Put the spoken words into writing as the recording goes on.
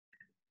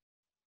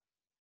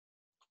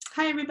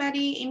Hi,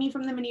 everybody. Amy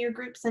from the Munir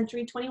Group,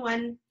 Century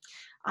 21.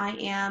 I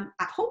am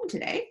at home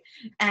today,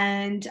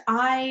 and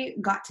I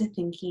got to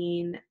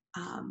thinking,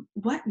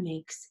 what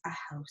makes a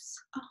house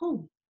a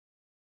home?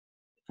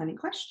 Funny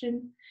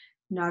question.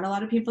 Not a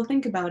lot of people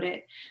think about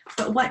it,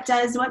 but what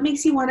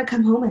makes you want to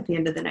come home at the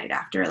end of the night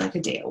after like a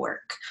day at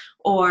work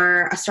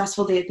or a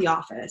stressful day at the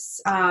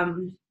office?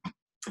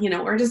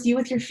 Or just you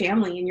with your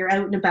family and you're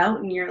out and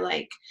about and you're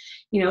like,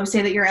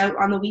 say that you're out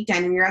on the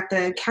weekend and you're at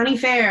the county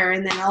fair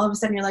and then all of a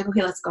sudden you're like,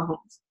 okay, let's go home.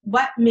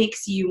 What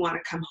makes you want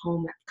to come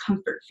home, that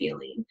comfort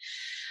feeling?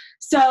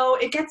 So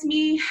it gets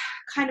me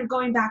kind of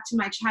going back to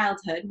my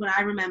childhood when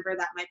I remember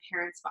that my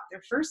parents bought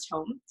their first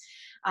home.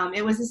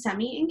 It was a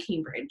semi in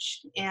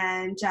Cambridge,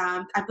 and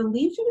I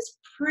believe it was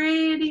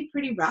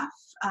pretty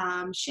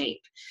rough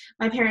shape.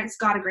 My parents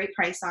got a great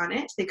price on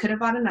it. They could have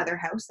bought another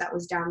house that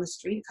was down the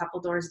street, a couple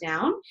doors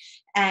down,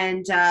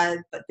 and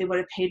but they would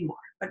have paid more,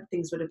 but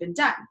things would have been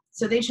done.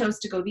 So they chose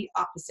to go the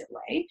opposite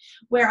way,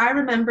 where I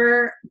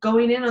remember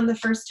going in on the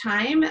first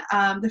time,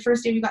 the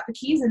first day we got the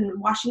keys,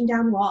 and washing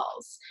down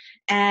walls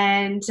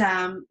and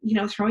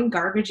throwing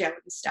garbage out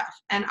and stuff.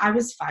 And I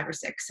was 5 or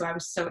 6, so I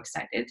was so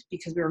excited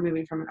because we were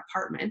moving from an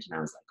apartment, and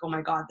I was like, oh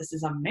my God, this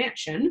is a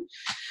mansion.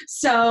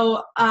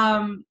 So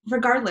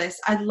regardless,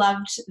 I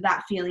loved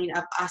that feeling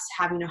of us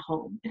having a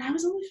home, and I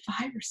was only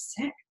 5 or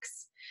 6.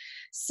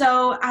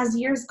 So as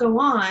years go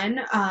on,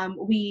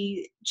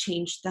 we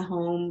changed the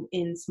home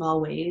in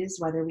small ways,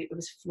 whether it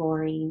was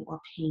flooring or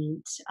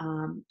paint,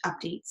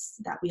 updates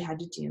that we had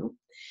to do.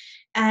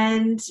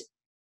 And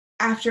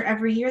after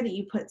every year that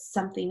you put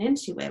something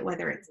into it,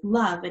 whether it's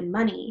love and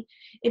money,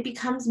 it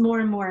becomes more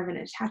and more of an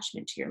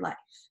attachment to your life,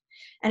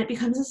 and it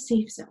becomes a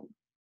safe zone.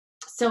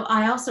 So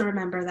I also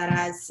remember that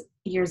as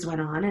years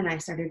went on and I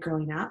started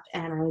growing up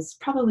and I was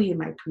probably in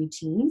my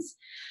preteens,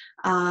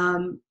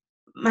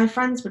 my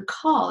friends would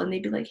call and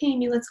they'd be like, hey,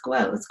 Amy, let's go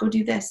out. Let's go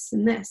do this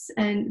and this.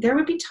 And there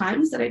would be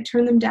times that I'd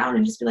turn them down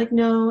and just be like,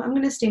 no, I'm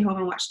going to stay home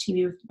and watch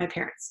TV with my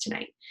parents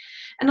tonight.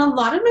 And a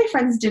lot of my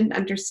friends didn't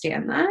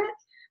understand that.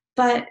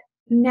 But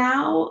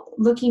now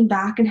looking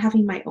back and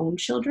having my own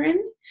children,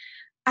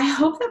 I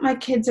hope that my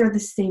kids are the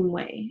same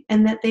way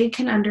and that they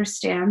can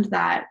understand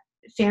that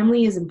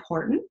family is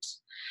important,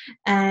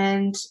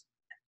 and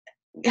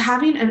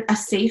having a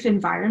safe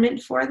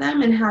environment for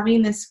them and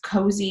having this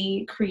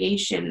cozy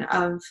creation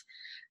of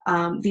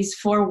these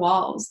 4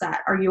 walls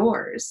that are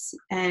yours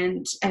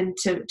and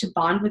to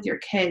bond with your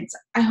kids.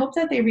 I hope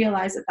that they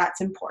realize that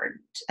that's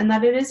important and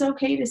that it is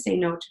okay to say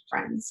no to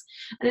friends,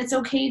 and it's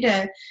okay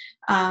to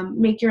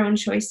make your own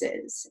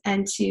choices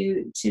and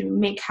to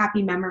make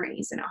happy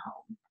memories in a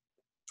home.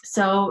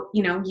 So,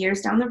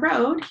 years down the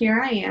road,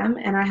 here I am,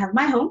 and I have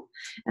my home,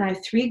 and I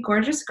have 3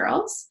 gorgeous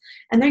girls,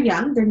 and they're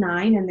young, they're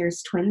 9, and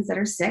there's twins that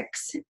are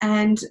 6,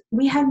 and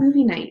we have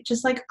movie night,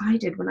 just like I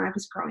did when I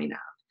was growing up.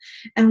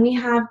 And we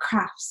have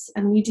crafts,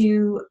 and we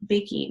do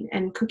baking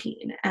and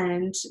cooking,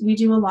 and we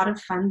do a lot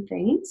of fun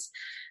things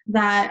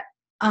that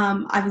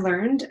I've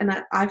learned and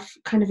that I've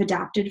kind of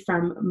adapted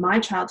from my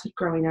childhood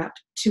growing up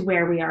to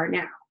where we are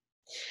now.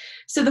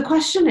 So the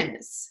question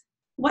is,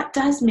 what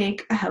does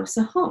make a house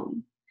a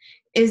home?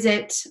 Is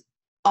it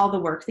all the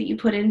work that you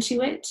put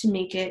into it to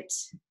make it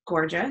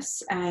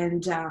gorgeous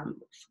and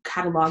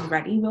catalog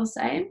ready, we'll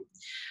say?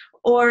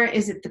 Or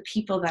is it the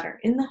people that are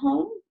in the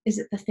home? Is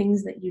it the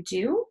things that you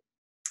do?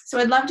 So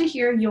I'd love to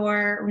hear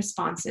your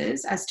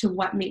responses as to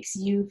what makes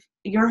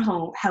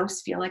your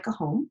house feel like a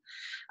home,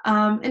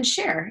 and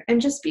share and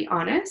just be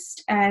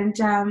honest. And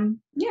I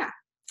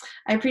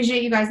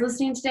appreciate you guys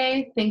listening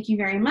today. Thank you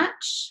very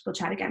much. We'll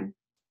chat again.